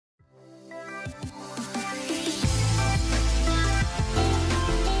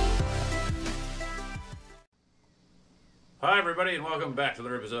Hi everybody and welcome back to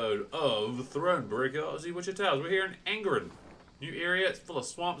another episode of Thronebreaker Aussie Witcher Tales. We're here in Angren. New area, it's full of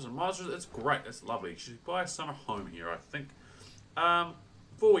swamps and monsters. It's great, it's lovely. You should buy a summer home here, I think.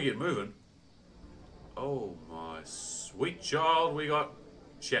 Before we get moving... Oh my sweet child, we got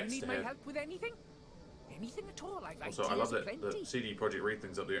chats you to need have. my help with anything? Anything at all? I've Also, I love that the CD Projekt Red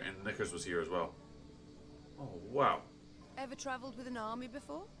thing's up there and Knickers was here as well. Oh wow. Ever travelled with an army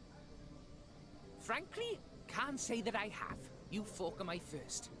before? Frankly, can't say that I have. You folk are my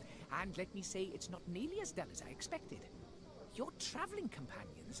first. And let me say, it's not nearly as dull as I expected. Your travelling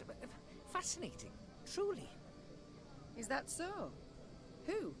companions are fascinating, truly. Is that so?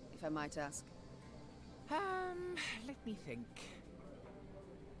 Who, if I might ask? Let me think.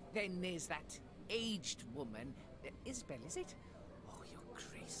 Then there's that aged woman. Isabel, is it? Oh, your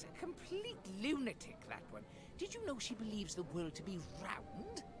grace, a complete lunatic, that one. Did you know she believes the world to be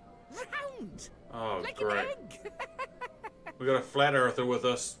round? Round! Oh, like great. an egg! We got a flat earther with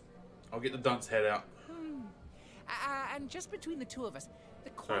us. I'll get the dunce head out. And just between the two of us,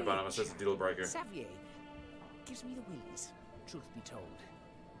 the Sorry, Barnabas, that's a deal breaker. Xavier gives me the willies, truth be told.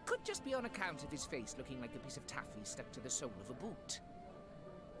 Could just be on account of his face looking like a piece of taffy stuck to the sole of a boot.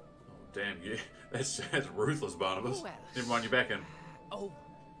 Oh, damn, yeah. That's ruthless, Barnabas. Oh, well. Never mind, you're back in. Oh,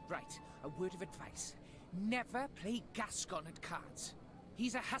 right. A word of advice. Never play Gascon at cards.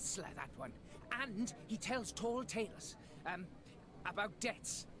 He's a hustler, that one. And he tells tall tales. About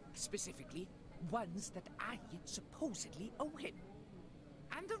debts, specifically. Ones that I supposedly owe him.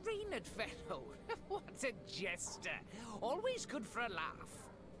 And the Reynard fellow. What a jester. Always good for a laugh.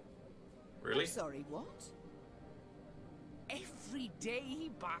 Really? I'm sorry, what? Every day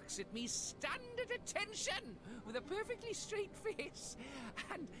he barks at me, stand at attention, with a perfectly straight face.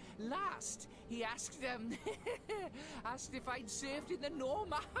 And last, he asked asked if I'd served in the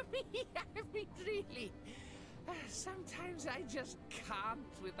Norm Army. I mean, really. Sometimes I just can't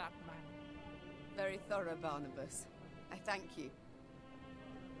with that man. Very thorough, Barnabas. I thank you.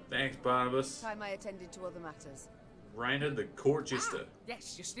 Thanks, Barnabas. Time I attended to other matters. Reynard the court jester.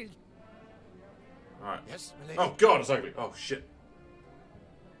 Yes, you're still... Alright. Yes, my lady. Oh god, it's ugly. Oh shit.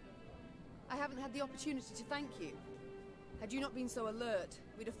 I haven't had the opportunity to thank you. Had you not been so alert,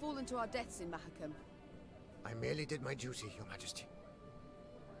 we'd have fallen to our deaths in Mahakam. I merely did my duty, Your Majesty.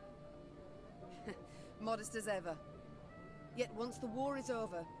 Modest as ever. Yet once the war is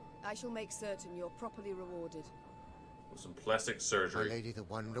over, I shall make certain you're properly rewarded. With some plastic surgery. My lady, the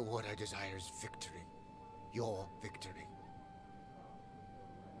one reward I desire is victory. Your victory.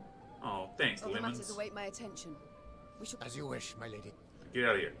 Oh, thanks, Other Lemons. matters await my attention. We shall... As you wish, my lady. Get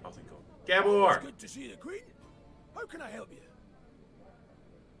out of here. I'll think of Gabor! It's good to see the Queen. How can I help you?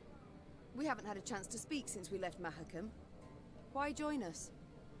 We haven't had a chance to speak since we left Mahakam. Why join us?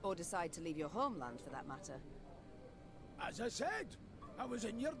 Or decide to leave your homeland, for that matter? As I said, I was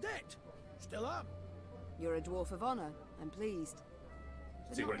in your debt. Still am. You're a dwarf of honor. I'm pleased.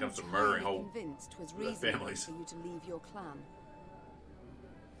 But See, when not it comes to murdering entirely whole convinced 'twas their reasonable families. for you to leave your clan.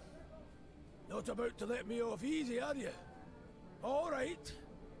 Not about to let me off easy, are you? All right.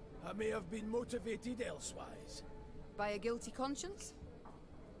 I may have been motivated elsewise. By a guilty conscience?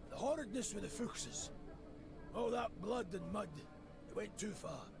 The horridness with the Fuchses. All that blood and mud. It went too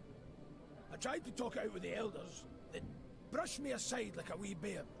far. I tried to talk it out with the elders. They brushed me aside like a wee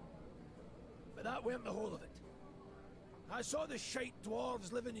bairn. But that weren't the whole of it. I saw the shite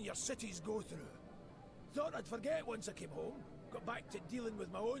dwarves living in your cities go through. Thought I'd forget once I came home. Got back to dealing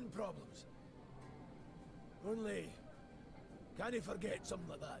with my own problems. Only... can't I forget something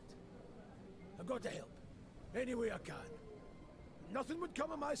like that? I've got to help. Any way I can. Nothing would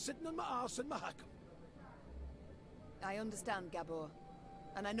come of my sitting on my arse in Mahakam. I understand, Gabor.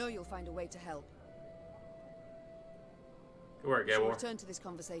 And I know you'll find a way to help. Good work, We'll Gabor. return to this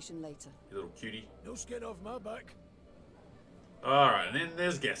conversation later. You little cutie. No skin off my back. Alright, and then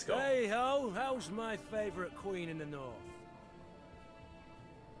there's Gascon. Hey ho, how's my favourite queen in the north?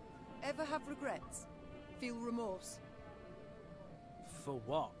 Ever have regrets? Feel remorse? For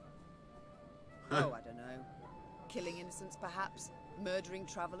what? Oh, I don't know. Killing innocents, perhaps? Murdering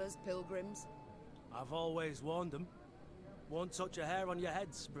travelers, pilgrims? I've always warned them. Won't touch a hair on your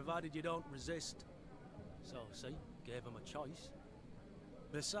heads, provided you don't resist. So, see, gave them a choice.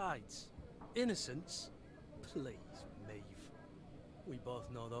 Besides, innocence? Please, Meve. We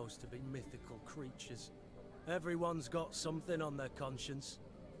both know those to be mythical creatures. Everyone's got something on their conscience.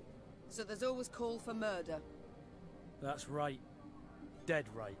 So there's always call for murder. That's right. Dead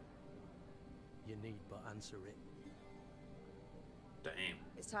right. You need but answer it. Damn.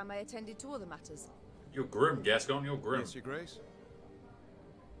 It's time I attended to other matters. You're grim, Gascon. You're grim. Yes, Your Grace.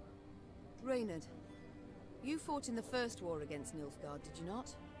 Reynard, you fought in the first war against Nilfgaard, did you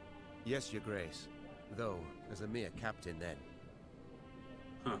not? Yes, Your Grace. Though, as a mere captain then.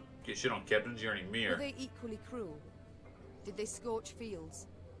 Huh. Get shit on captains. You're any Were mere. they equally cruel? Did they scorch fields,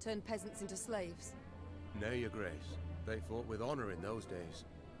 turn peasants into slaves? No, Your Grace. They fought with honor in those days.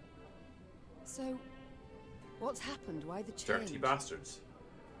 So, what's happened? Why the change? Dirty bastards.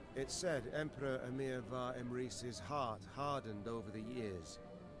 It's said Emperor Emir var Emrys's heart hardened over the years.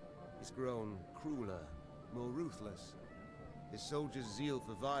 He's grown crueler, more ruthless. His soldiers' zeal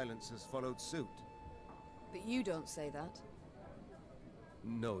for violence has followed suit. But you don't say that.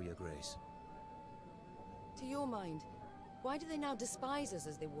 No, Your Grace. To your mind, why do they now despise us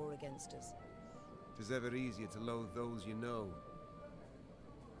as they war against us? 'Tis ever easier to loathe those you know.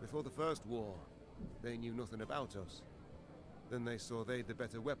 Before the first war, they knew nothing about us. Then they saw they'd the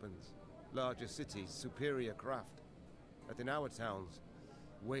better weapons, larger cities, superior craft. That in our towns,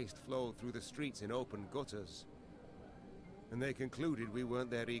 waste flowed through the streets in open gutters. And they concluded we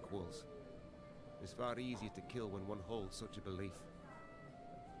weren't their equals. It's far easier to kill when one holds such a belief.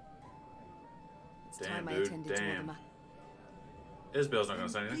 It's Damn, time I dude, attended to other damn. matters. Isabel's not going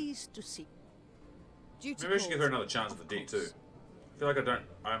to say anything. Pleased to see. Duty Maybe I should give her calls. another chance at the deck too. I feel like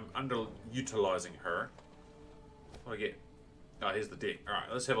I'm underutilizing her. What do I get? Oh, here's the deck.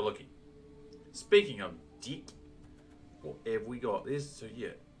 Alright, let's have a looky. Speaking of deck, what have we got? So yeah,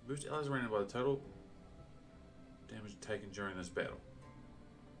 boost allies surrounded by the total damage taken during this battle.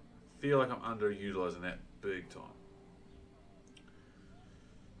 Feel like I'm underutilizing that big time.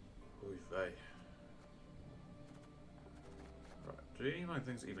 Oy vey. Right, do any of my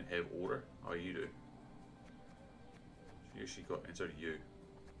things even have order? Oh, you do. You actually got, and so do you.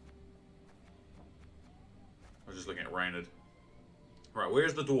 I was just looking at Reynard. Right,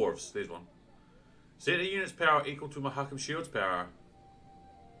 where's the dwarves? There's one. Set a unit's power equal to Mahakam Shield's power.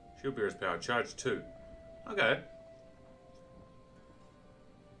 Shield Bearer's power. Charge 2. Okay.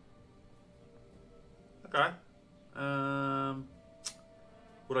 Okay.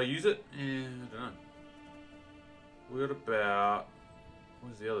 Would I use it? I don't know. What about...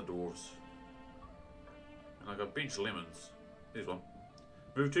 Where's the other dwarves? And I got bench lemons. There's one.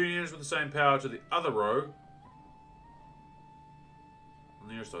 Move 2 units with the same power to the other row. On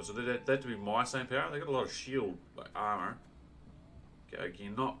the near side. So that to be my same power. They got a lot of shield, like armor. Okay,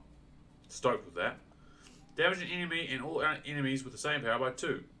 again, not stoked with that. Damage an enemy and all enemies with the same power by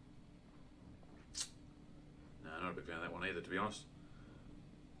 2. No, not a big fan of that one either, to be honest.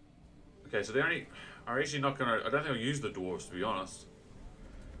 Okay, so they only are actually not gonna. I don't think I'll use the dwarves, to be honest.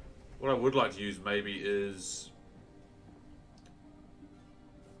 What I would like to use maybe is,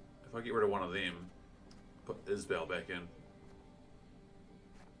 if I get rid of one of them, put Isabel back in.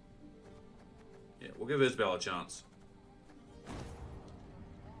 Yeah, we'll give Isabel a chance.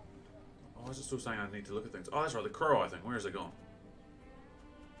 Oh, I was still saying I need to look at things. Oh, that's right, the crow, I think. Where is it gone?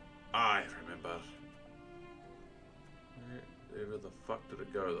 I remember. Where the fuck did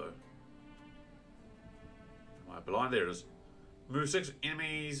it go, though? Am I blind? There it is. Move 6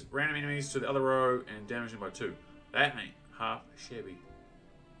 enemies, random enemies to the other row and damage them by 2. That ain't half shabby.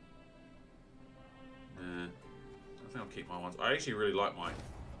 Nah. I think I'll keep my ones. I actually really like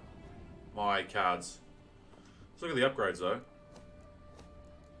my cards. Let's look at the upgrades though.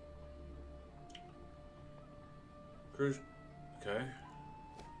 Cruise. Okay.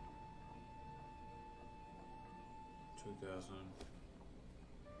 2000.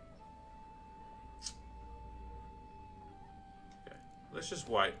 Let's just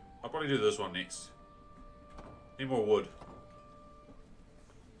wait. I'll probably do this one next. Need more wood.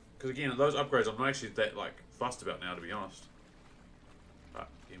 Because again, those upgrades I'm not actually that like fussed about now, to be honest. Right,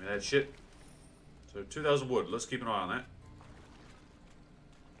 give me that shit. So 2,000 wood. Let's keep an eye on that.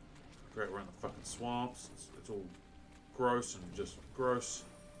 Great, we're in the fucking swamps. It's all gross and just gross.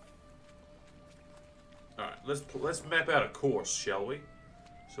 All right, let's map out a course, shall we?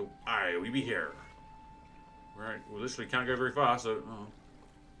 So, aye, we be here. Right, we literally can't go very far, so... Oh.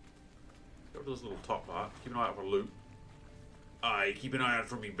 Go to this little top part. Keep an eye out for loot. Aye, keep an eye out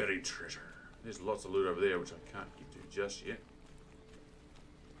for me buried treasure. There's lots of loot over there, which I can't get to just yet.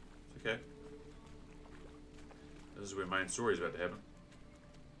 It's okay. This is where main story is about to happen.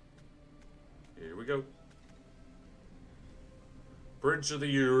 Here we go. Bridge of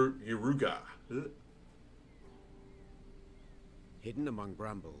the Yaruga. Hidden among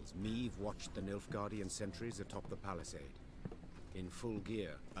brambles, Meve watched the Nilfgaardian sentries atop the palisade. In full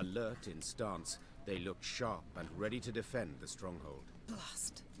gear, alert in stance, they looked sharp and ready to defend the stronghold.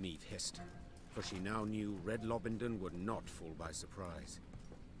 Blast. Meve hissed, for she now knew Red Lobendon would not fall by surprise.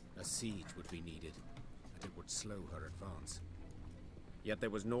 A siege would be needed, and it would slow her advance. Yet there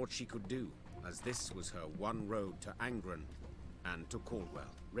was naught she could do, as this was her one road to Angren and to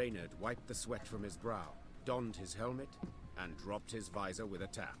Caldwell. Reynard wiped the sweat from his brow, donned his helmet, and dropped his visor with a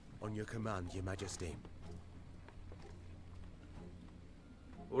tap. On your command, Your Majesty.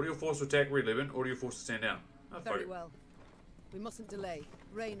 Order your force to attack Red Lebanon, order your force to stand down. Oh, Very well. We mustn't delay.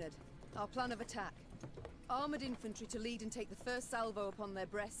 Reynard, our plan of attack. Armoured infantry to lead and take the first salvo upon their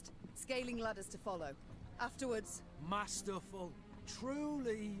breast, scaling ladders to follow. Afterwards... Masterful.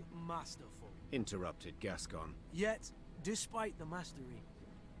 Truly masterful. Interrupted Gascon. Yet, despite the mastery,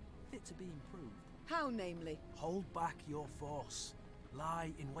 fit to be improved. How, namely? Hold back your force.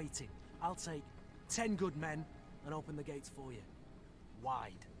 Lie in waiting. I'll take 10 good men and open the gates for you.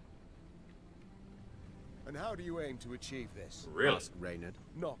 Wide. And how do you aim to achieve this? Really? Asked Reynard.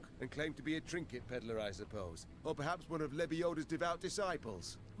 Knock and claim to be a trinket peddler, I suppose. Or perhaps one of Lebioda's devout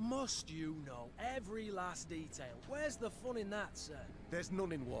disciples. Must you know every last detail? Where's the fun in that, sir? There's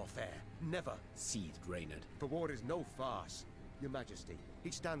none in warfare. Never. Seethed Reynard. For war is no farce. Your Majesty, he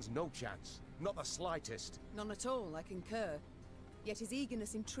stands no chance. Not the slightest. None at all, I concur. Yet his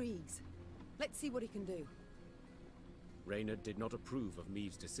eagerness intrigues. Let's see what he can do. Reynard did not approve of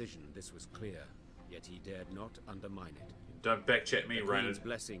Meve's decision, this was clear. Yet he dared not undermine it. Don't backchat me, The Reynard. Queen's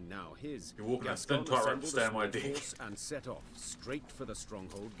blessing now his. You're walking a Gaston thin tightrope to assembled a stay on my small dick. force and set off straight for the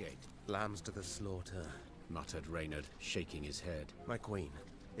stronghold gate. Lambs to the slaughter. Muttered Reynard, shaking his head. My queen,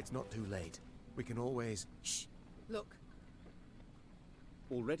 it's not too late. We can always... Shh! Look.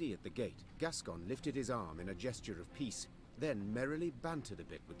 Already at the gate, Gascon lifted his arm in a gesture of peace, then merrily bantered a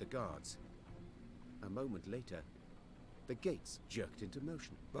bit with the guards. A moment later, the gates jerked into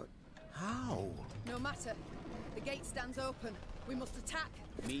motion. But how? No matter. The gate stands open. We must attack.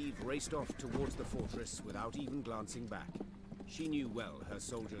 Meve raced off towards the fortress without even glancing back. She knew well her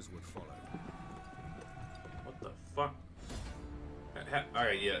soldiers would follow. What the fuck?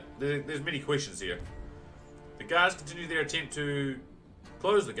 Alright, yeah. There's many questions here. The guards continue their attempt to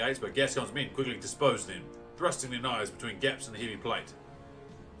close the gates, but Gascon's men quickly disposed them, thrusting their knives between gaps in the heavy plate.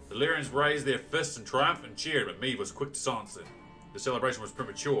 The Lyrians raised their fists in triumph and cheered, but Meve was quick to silence them. The celebration was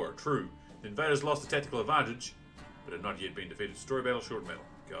premature, true. The invaders lost the tactical advantage, but had not yet been defeated. Story battle, short battle.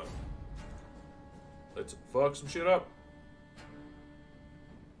 God. Let's fuck some shit up.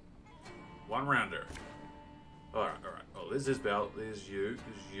 One rounder. Alright, alright. Oh, there's this belt. There's you.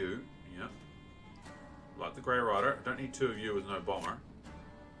 There's you. Yeah. Like the Grey Rider. I don't need two of you with no bomber.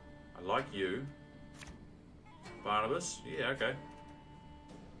 I like you. Barnabas. Yeah, okay.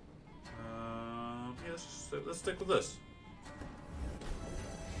 Yeah, let's stick with this.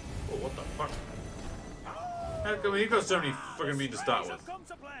 Oh, what the fuck? How come you've got so many fucking mean to start with?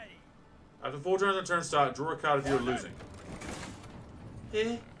 After 4 turns on turn start, draw a card if you're losing.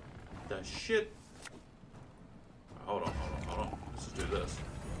 Eh? The shit? Hold on. Let's just do this.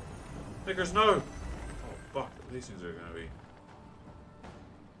 Knickers, no! Oh, fuck. These things are gonna be...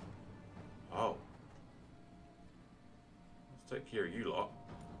 Oh. Let's take care of you lot.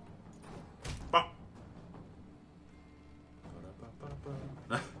 Bah!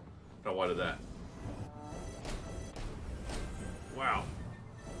 No, why did that? Wow.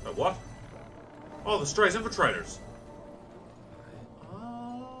 What? Oh, the Strays Infiltrators.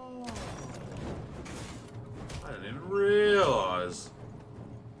 Oh. I didn't even realize.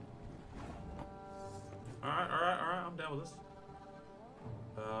 Alright. I'm down with this.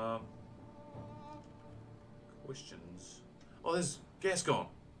 Questions. Oh, there's Gascon.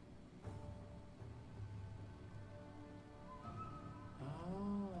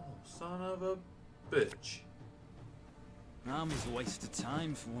 Son of a bitch. Army's a waste of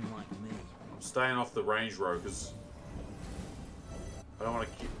time for one like me. I'm staying off the range row because I don't want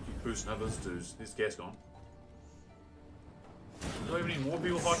to keep boosting others dudes. This Gascon. Do I have any more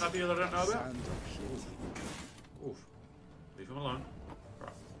people fighting up here that I don't know about? Oof. Leave him alone. Right.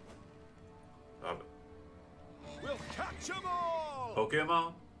 Love it. We'll catch them all!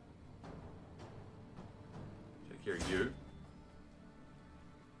 Pokemon. Take care of you.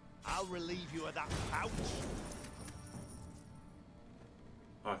 I'll relieve you of that pouch.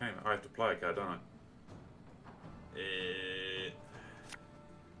 Oh, I have to play a card, don't I?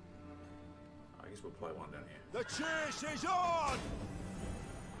 I guess we'll play one down here. The chase is on!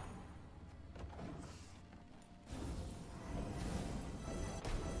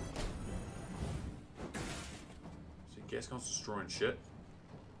 See, Gascon's destroying shit.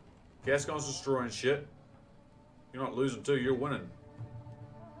 Gascon's destroying shit. You're not losing too, you're winning.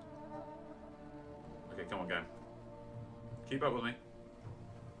 Okay, come on, game. Keep up with me.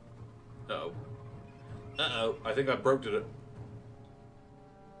 Uh-oh. Uh-oh. I think I broke it.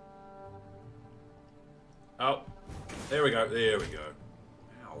 Oh, there we go. There we go.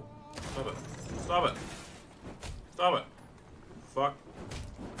 Ow. Stop it. Stop it. Stop it. Fuck.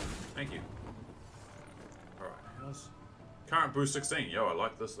 Thank you. Alright, how's... Current boost 16. Yo, I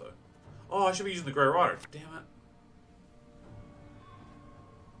like this though. Oh, I should be using the Grey Rider. Damn it.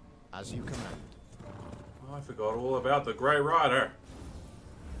 As you command. Oh, I forgot all about the Grey Rider.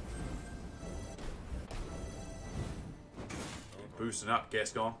 Boosting up,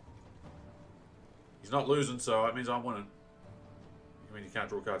 Gascon. He's not losing, so that means I'm winning. I mean, you can't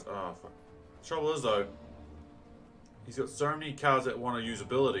draw cards. Oh, fuck. The trouble is, though, he's got so many cards that want to use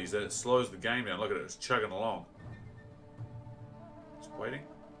abilities that it slows the game down. Look at it, it's chugging along. Just waiting.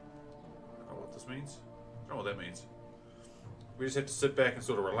 I don't know what this means. I don't know what that means. We just have to sit back and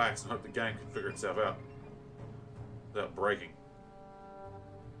sort of relax and hope the game can figure itself out without breaking.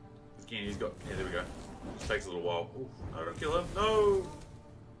 Again, he's got... Yeah, there we go. Just takes a little while. Ooh, no, don't kill him. No!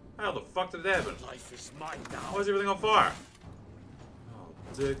 How the fuck did it happen? Life is mine now. Why is everything on fire? Oh,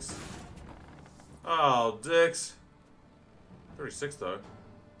 dicks. Oh, dicks. 36 though.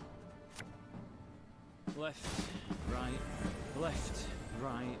 Left, right, left,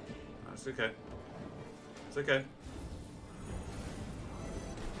 right. No, it's okay. It's okay.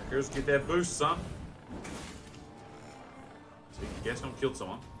 Here's get that boost, son. So you can guess I'm killed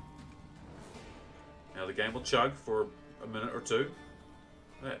someone. Now the game will chug for a minute or two.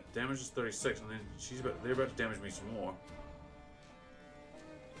 That damage is 36, and then they're about to damage me some more.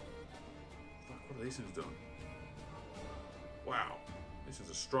 Fuck, what are these things doing? Wow, these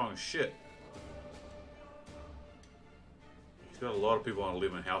things are strong as shit. He's got a lot of people on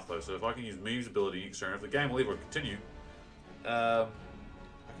 11 health though, so if I can use Meve's ability next turn, if the game will ever continue, I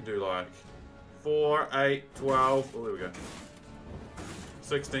can do like 4, 8, 12. Oh, there we go.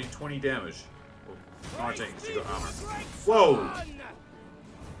 16, 20 damage. 19 because you got armor. Whoa!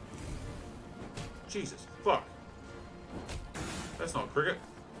 Jesus, fuck. That's not cricket.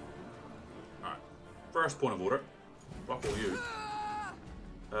 Alright. First point of order. Fuck all you.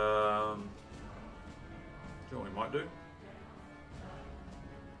 Do you know what we might do?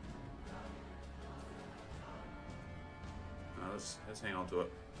 No, let's hang on to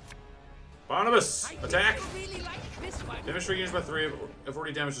it. Barnabas! Attack! Really like this one. Damage for units by 3 if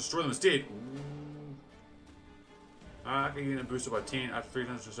already damaged, destroy them instead. I can unit boosted by 10 after 3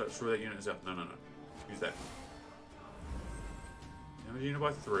 times to destroy that unit itself. No, no, no. Use that. Damage unit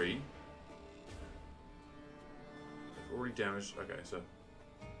by 3. If already damaged. Okay, so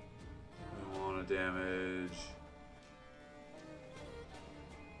we want to damage.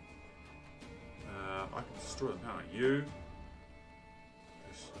 I can destroy them. How about you?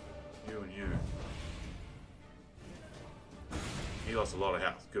 Just you and you. He lost a lot of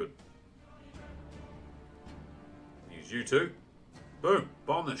health. Good. Use you two. Boom!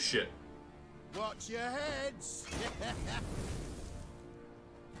 Bomb this shit. Watch your heads.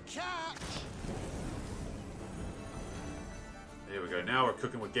 Catch. There we go. Now we're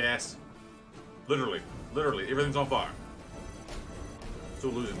cooking with gas. Literally, everything's on fire.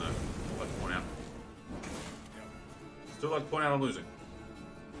 Still losing though. I'd like to point out. Still like to point out I'm losing.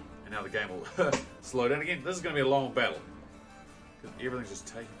 And now the game will slow down again. This is going to be a long battle. Because everything's just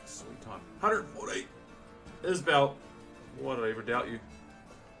taking sweet time. 140. Isbel. Why did I ever doubt you?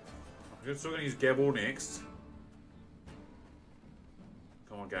 I'm still going to use Gabor next.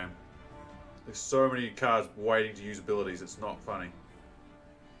 Come on, game. There's so many cards waiting to use abilities, it's not funny.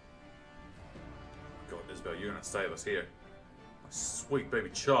 God, Isbel, you're going to save us here. My sweet baby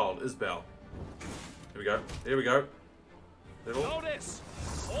child, Isbel. Here we go. Here we go. Notice!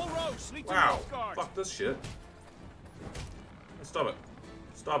 All roads lead to Wow. Nilfgaard. Fuck this shit. Stop it.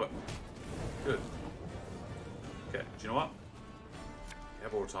 Stop it. Good. Okay, do you know what?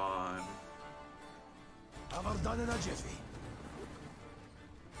 Gabor time. Ever done in a jiffy.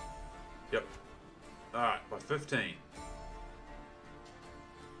 Yep. Alright, by 15.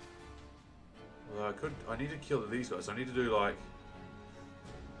 Well, I need to kill these guys. I need to do like...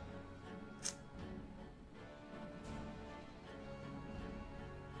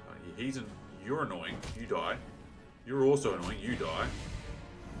 You're annoying. You die. You're also annoying. You die.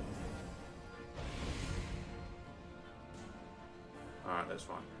 Alright, that's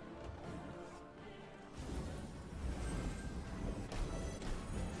fine.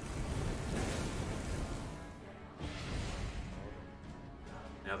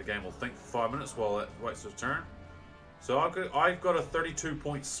 Now the game will think for 5 minutes while it waits its turn. So I've got a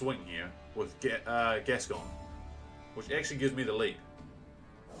 32-point swing here with Gascon, which actually gives me the lead.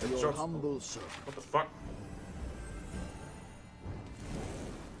 Your humble servant. What the fuck?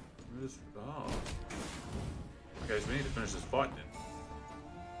 Oh. Okay, so we need to finish this fight then.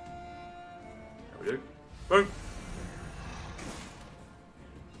 There we do. Boom.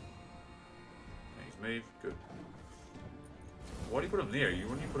 Thanks, Meve. Good. Why do you put him there?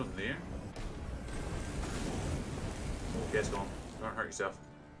 Wouldn't you put him there? Oh, gas gone. Don't hurt yourself.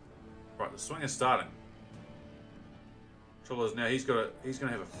 Right, the swing is starting. Trouble is now he's gonna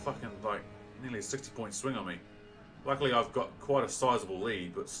have a fucking like nearly a 60-point swing on me. Luckily I've got quite a sizable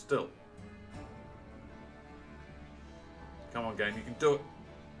lead, but still. Come on, game, you can do it.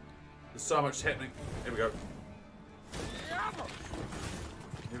 There's so much happening. Here we go.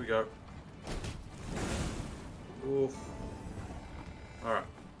 Here we go. Oof. Alright.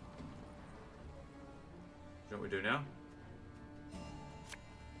 You know what we do now?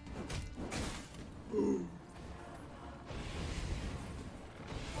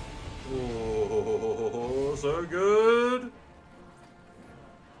 Oh, so good.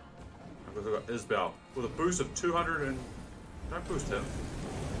 I've got Isbel with a boost of 200 and... Don't boost him.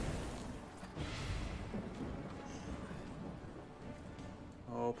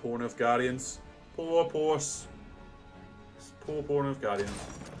 Oh, poor Nilfgaardians. Poor Nilfgaardians.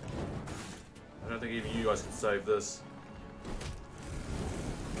 I don't think even you guys can save this.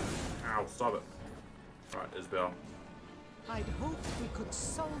 Ow, stop it. Right, Isbel. I'd hoped we could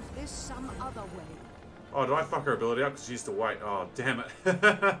solve this some other way. Oh, did I fuck her ability up because she used to wait? Oh, damn it.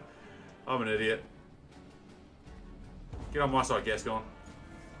 I'm an idiot. Get on my side, Gascon.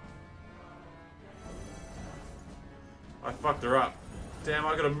 I fucked her up. Damn,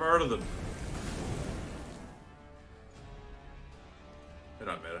 I gotta murder them. It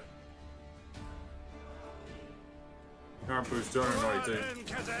don't matter. Current boost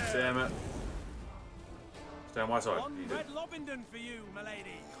 292. Damn it. Stay on my side. Red Lobington for you,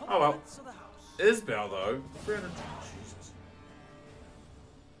 milady. Oh well. Isbel though. 300. Jesus.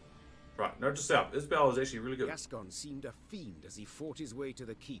 Right, note to self. Isbel is actually really good. Gascon seemed a fiend as he fought his way to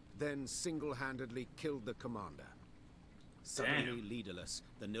the keep, then single-handedly killed the commander. Suddenly leaderless,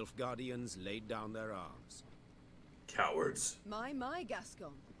 the Nilfgaardians laid down their arms. Cowards. My,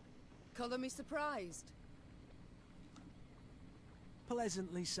 Gascon. Colour me surprised.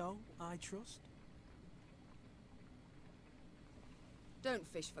 Pleasantly so, I trust. Don't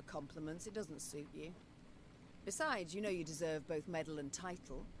fish for compliments, it doesn't suit you. Besides, you know you deserve both medal and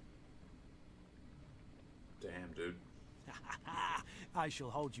title. Damn, dude. I shall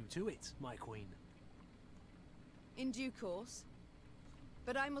hold you to it, my queen. In due course.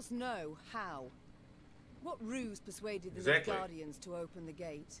 But I must know how. What ruse persuaded the Nilfgaardians to open the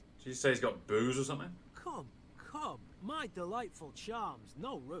gate? Did you say he's got booze or something? Come, my delightful charms,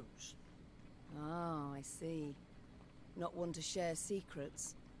 no ruse. Oh, I see. Not one to share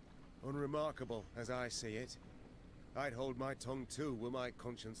secrets. Unremarkable, as I see it. I'd hold my tongue too, were my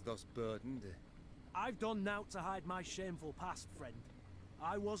conscience thus burdened. I've done naught to hide my shameful past, friend.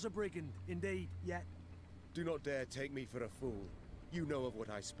 I was a brigand, indeed, yet... Do not dare take me for a fool. You know of what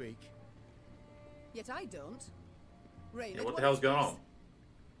I speak. Yet I don't. Reynard, yeah, what the hell's going on?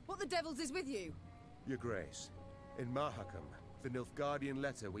 What the devils is with you? Your Grace, in Mahakam, the Nilfgaardian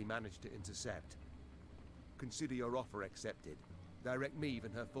letter we managed to intercept. Consider your offer accepted. Direct Meve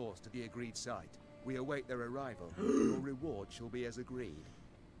and her force to the agreed site. We await their arrival. Your reward shall be as agreed.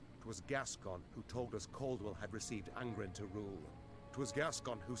 'Twas Gascon who told us Caldwell had received Angren to rule. 'Twas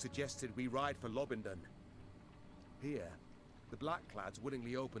Gascon who suggested we ride for Lobington. Here, the Blackclads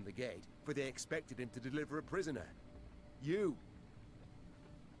willingly opened the gate, for they expected him to deliver a prisoner. You!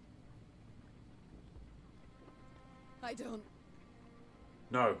 I don't...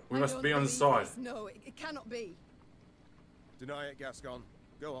 No, we must be on his side. This. No, it cannot be. Deny it, Gascon.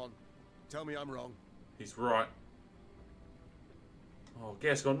 Go on. Tell me I'm wrong. He's right. Oh,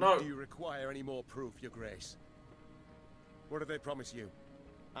 Gascon, no! Do you require any more proof, Your Grace? What do they promise you?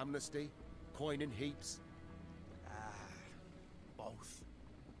 Amnesty? Coin in heaps? Both.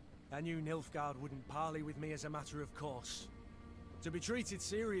 I knew Nilfgaard wouldn't parley with me as a matter of course. To be treated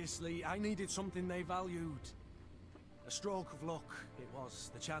seriously, I needed something they valued. A stroke of luck, it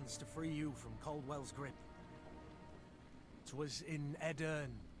was, the chance to free you from Caldwell's grip. 'Twas in Edern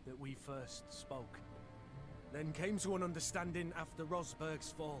that we first spoke. Then came to an understanding after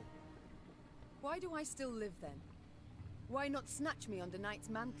Rosberg's fall. Why do I still live then? Why not snatch me under Knight's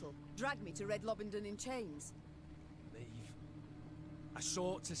mantle, drag me to Red Lobington in chains? Meve. I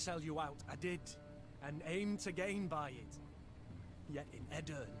sought to sell you out, I did, and aimed to gain by it. Yet in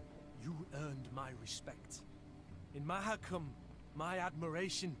Edern, you earned my respect. In Mahakam, my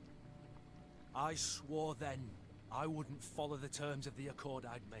admiration. I swore then I wouldn't follow the terms of the accord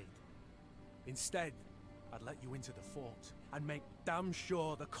I'd made. Instead, I'd let you into the fort and make damn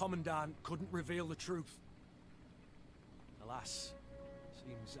sure the Commandant couldn't reveal the truth. Alas,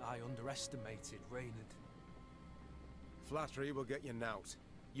 seems I underestimated Reynard. Flattery will get you knout.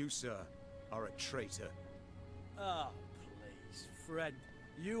 You, sir, are a traitor. Ah, please, Fred.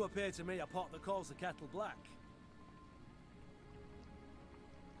 You appear to me a pot that calls the kettle black.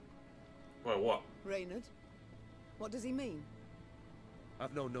 Wait, what? Reynard? What does he mean?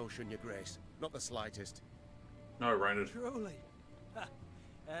 I've no notion, your grace. Not the slightest. No, Reynard. Truly. Ha.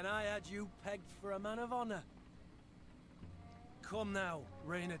 And I had you pegged for a man of honor. Come now,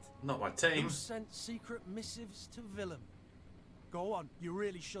 Reynard. Not my team. You sent secret missives to Willem. Go on, you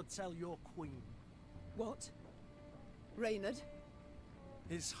really should tell your queen. What? Reynard?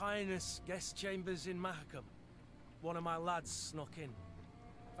 His Highness guest chambers in Mahakam. One of my lads snuck in.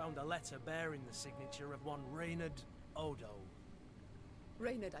 Found a letter bearing the signature of one Reynard Odo.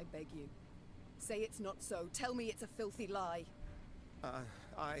 Reynard, I beg you. Say it's not so. Tell me it's a filthy lie.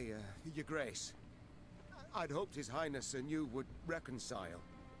 Your grace. I'd hoped His Highness and you would reconcile.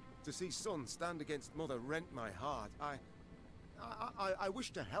 To see son stand against mother rent my heart. I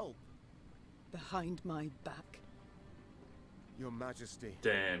wish to help. Behind my back. Your Majesty.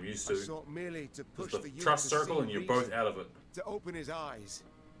 Damn, you I two. sought merely to push There's the youth trust to circle see and you're reason, both out of it. to open his eyes.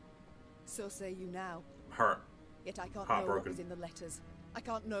 So say you now. Hurt. Yet I can't know what Heartbroken. was in the letters. I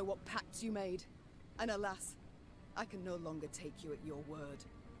can't know what pacts you made. And alas, I can no longer take you at your word.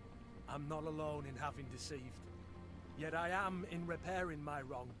 I'm not alone in having deceived. Yet I am in repairing my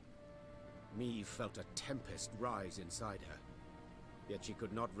wrong. Meve felt a tempest rise inside her. Yet she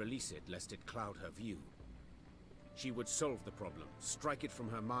could not release it lest it cloud her view. She would solve the problem, strike it from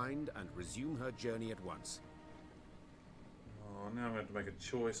her mind, and resume her journey at once. Oh, now I'm going to have to make a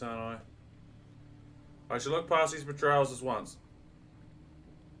choice, aren't I? I should look past these betrayals as once.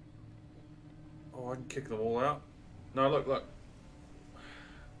 Oh, I can kick them all out. No, look.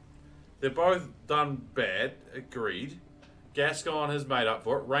 They're both done bad, agreed. Gascon has made up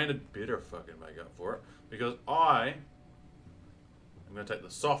for it. Reynard better fucking make up for it. Because I'm going to take the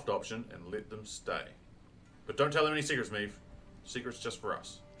soft option and let them stay. But don't tell them any secrets, Meve. Secrets just for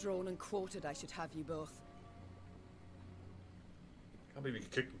us. Drawn and quartered, I should have you both. Can't believe you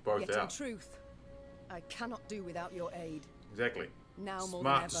can kick them both Yet out. in truth, I cannot do without your aid. Exactly. Now more Smart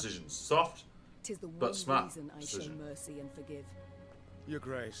than ever. decisions. Soft, 'Tis the but one smart reason I decision. show mercy and forgive. Your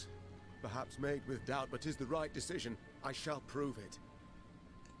grace. Perhaps made with doubt, but 'tis the right decision. I shall prove it.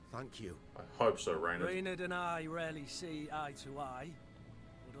 Thank you. I hope so, Reynard. Reynard and I rarely see eye to eye,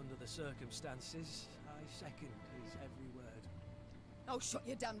 but under the circumstances, I second his every word. Oh, shut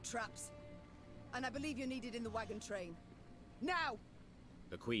your damn traps. And I believe you're needed in the wagon train. Now!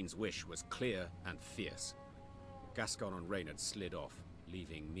 The Queen's wish was clear and fierce. Gascon and Reynard slid off,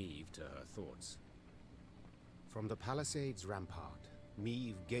 leaving Meve to her thoughts. From the palisade's rampart,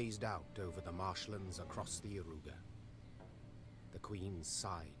 Meve gazed out over the marshlands across the Iruga. The Queen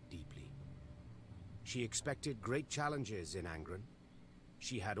sighed deeply. She expected great challenges in Angren.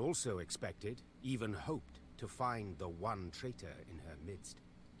 She had also expected, even hoped, to find the one traitor in her midst.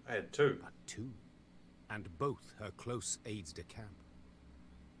 I had two. But two, and both her close aides-de-camp.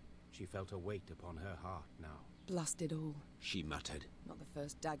 She felt a weight upon her heart now. Blast it all. She muttered. Not the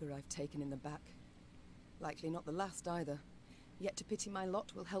first dagger I've taken in the back. Likely not the last either. Yet to pity my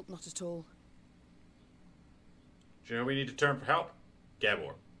lot will help not at all. Do you know we need to turn for help?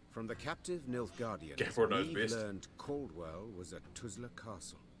 Gabor. From the captive Nilfgaardians, Gabor knows Meve best. learned Caldwell was at Tuzla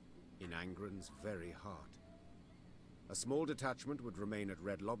Castle, in Angren's very heart. A small detachment would remain at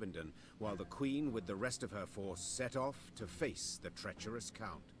Red Lobendon, while the Queen with the rest of her force set off to face the treacherous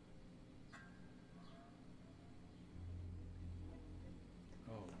Count.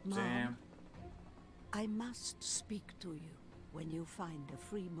 Oh, Mom. damn. I must speak to you when you find a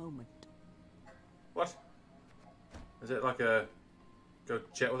free moment. What? Is it like a go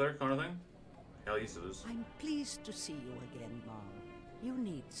chat with her kind of thing? Hell yes it is. I'm pleased to see you again, Mom. You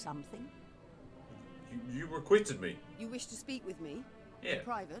need something? You requested me. You wish to speak with me? Yeah. In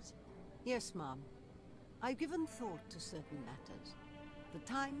private? Yes, Mom. I've given thought to certain matters. The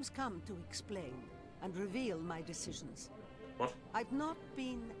time's come to explain and reveal my decisions. What? I've not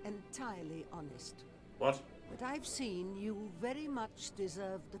been entirely honest, What? but I've seen you very much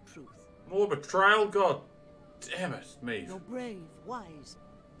deserve the truth. More betrayal? God damn it, Meve. You're brave, wise,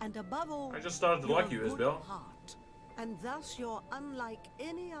 and above all, I just started to you're like you, a good Isabel. heart. And thus you're unlike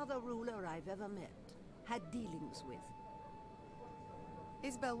any other ruler I've ever met, had dealings with.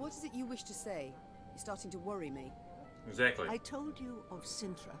 Isabel, what is it you wish to say? You're starting to worry me. Exactly. I told you of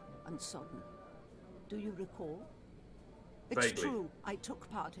Sintra and Sodden. Do you recall? It's Vaguely. true, I took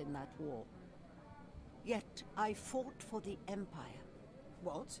part in that war. Yet I fought for the Empire.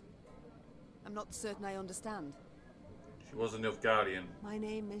 What? I'm not certain I understand. She was a Nilfgaardian. My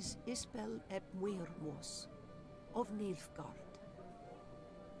name is Isbel ep Muirmos. of Nilfgaard.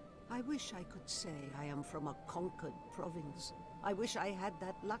 I wish I could say I am from a conquered province. I wish I had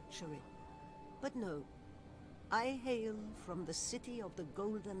that luxury. But no, I hail from the city of the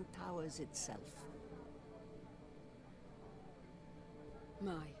Golden Towers itself.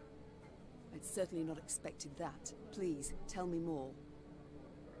 My, I'd certainly not expected that. Please, tell me more.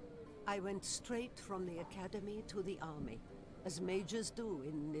 I went straight from the academy to the army, as mages do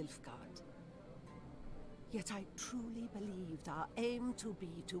in Nilfgaard. Yet I truly believed our aim to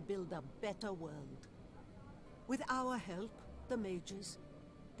be to build a better world. With our help, the mages,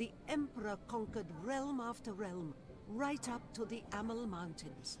 the Emperor conquered realm after realm, right up to the Amel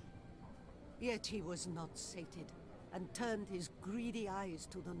Mountains. Yet he was not sated, and turned his greedy eyes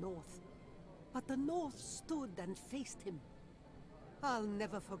to the north. But the north stood and faced him. I'll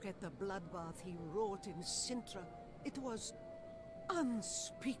never forget the bloodbath he wrought in Sintra. It was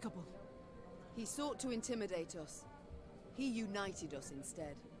unspeakable. He sought to intimidate us. He united us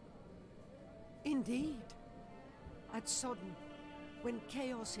instead. Indeed. At Sodden, when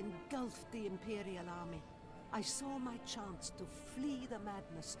chaos engulfed the Imperial army, I saw my chance to flee the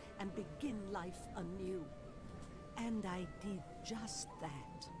madness and begin life anew. And I did just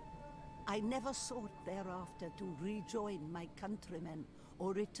that. I never sought thereafter to rejoin my countrymen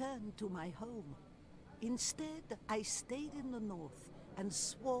or return to my home. Instead, I stayed in the north and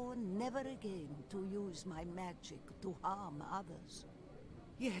swore never again to use my magic to harm others.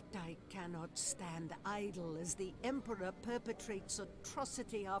 Yet I cannot stand idle as the Emperor perpetrates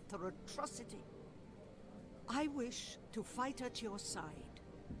atrocity after atrocity. I wish to fight at your side.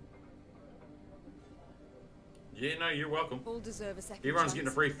 Yeah, no, you're welcome. All deserve a second Everyone's chance. getting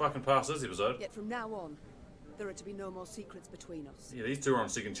a free fucking pass this episode. Yet from now on, there are to be no more secrets between us. Yeah, these two are on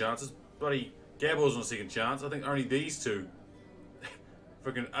second chances. Bloody Gabbo's on second chance. I think only these two,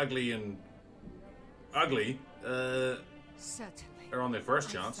 freaking ugly and ugly, Certainly. are on their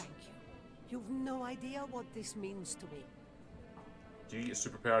first chance. Thank you. You've no idea what this means to me. Do you get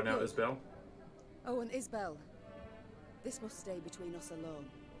superpowered now, Isabel? Oh, and Isbel, this must stay between us alone.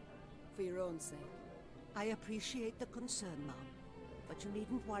 For your own sake. I appreciate the concern, Mom, but you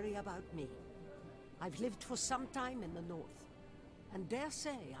needn't worry about me. I've lived for some time in the north, and dare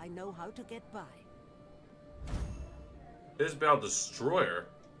say I know how to get by. Isabel Destroyer?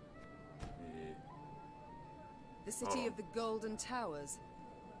 Yeah. The city of the Golden Towers.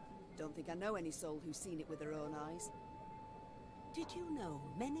 Don't think I know any soul who's seen it with their own eyes. Did you know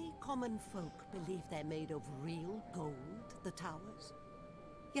many common folk believe they're made of real gold, the towers?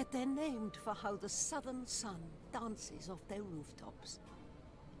 Yet they're named for how the southern sun dances off their rooftops.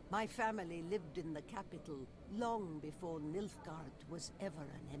 My family lived in the capital long before Nilfgaard was ever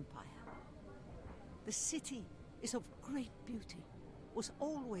an empire. The city is of great beauty, was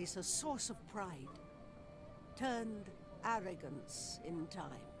always a source of pride, turned arrogance in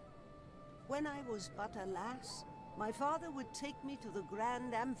time. When I was but a lass, my father would take me to the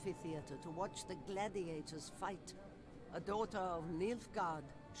grand amphitheater to watch the gladiators fight. A daughter of Nilfgaard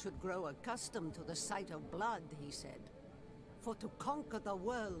should grow accustomed to the sight of blood, he said. For to conquer the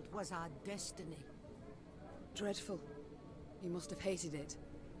world was our destiny. Dreadful. You must have hated it.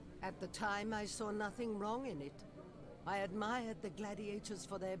 At the time, I saw nothing wrong in it. I admired the gladiators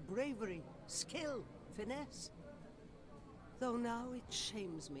for their bravery, skill, finesse. Though now it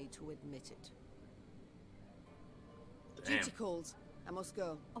shames me to admit it. Damn. Duty calls. I must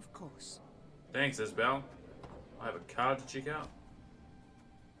go. Of course. Thanks, Isabel. I have a card to check out.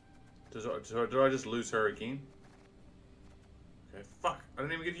 Did I just lose her again? Okay, fuck. I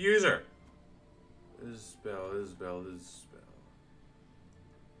didn't even get to use her. Isabel.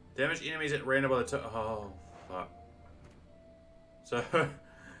 Damage enemies at random by the oh, fuck. So,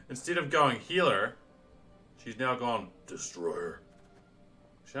 instead of going healer, she's now gone destroyer.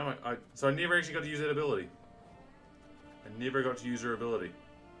 So I never actually got to use that ability. I never got to use her ability.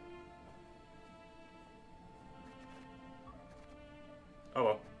 Oh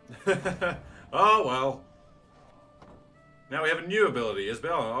well. Oh well. Now we have a new ability,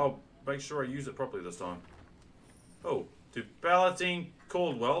 Isabel. I'll make sure I use it properly this time. Oh, to Palatine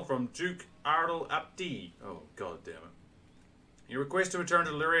Caldwell from Duke Ardal Abdi. Oh, god damn it. Your request to return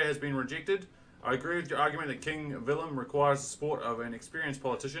to Lyria has been rejected. I agree with your argument that King Willem requires the support of an experienced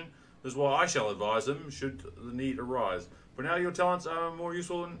politician. This is why I shall advise him, should the need arise. For now, your talents are more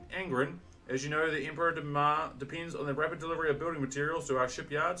useful in Angren. As you know, the Emperor depends on the rapid delivery of building materials to our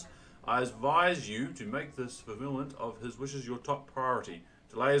shipyards. I advise you to make this fulfillment of his wishes your top priority.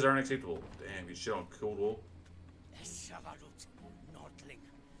 Delays are unacceptable. Damn, he's shit on Caldwell.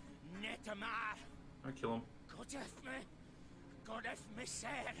 I kill him.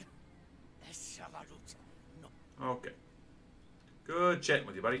 Okay. Good chatting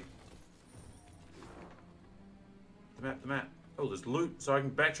with you, buddy. The map, the map. Oh, there's loot, so I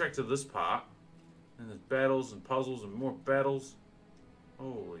can backtrack to this part. And there's battles and puzzles and more battles.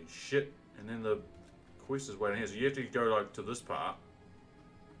 Holy shit. And then the quest is waiting here, so you have to go like to this part.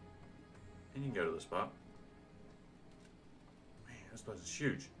 And you can go to this part. Man, this place is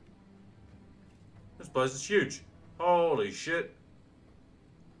huge. This place is huge. Holy shit.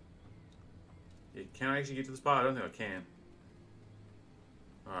 Yeah, can I actually get to this part? I don't think I can.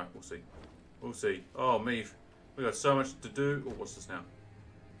 Alright, we'll see. We'll see. Oh, Meve. We got so much to do. Oh, what's this now?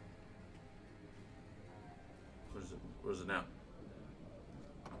 What is it? What is it now?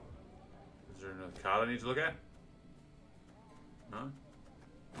 Is there another card I need to look at? No?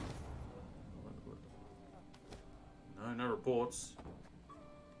 No, no reports.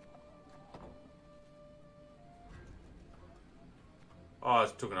 Oh,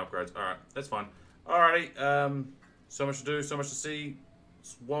 it's took an upgrades. Alright, that's fine. Alrighty, so much to do, so much to see.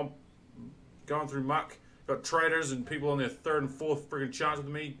 Swamp, going through muck. Got traders and people on their 3rd and 4th friggin' chance with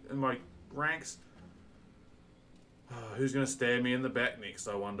me in my ranks. Who's gonna stab me in the back next,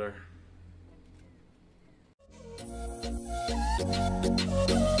 I wonder?